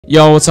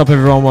Yo, what's up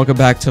everyone? Welcome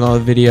back to another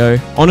video.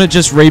 Onett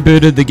just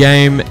rebooted the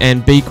game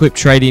and BEEQUIP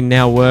trading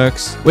now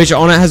works, which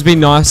Onett has been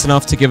nice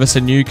enough to give us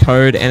a new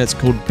code and it's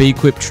called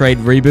BEEQUIP Trade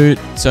Reboot.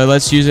 So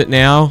let's use it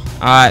now.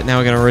 Alright, now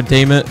we're going to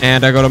redeem it.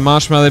 And I got a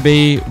Marshmallow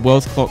Bee,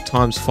 Wealth Clock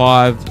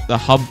 ×5, the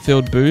Hub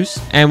Field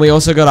Boost. And we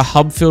also got a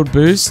Hub Field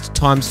Boost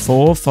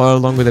 ×4 followed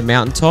along with a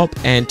Mountaintop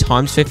and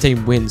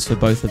 ×15 wins for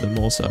both of them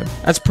also.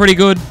 That's pretty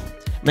good.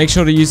 Make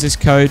sure to use this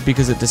code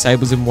because it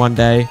disables in 1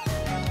 day.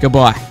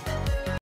 Goodbye.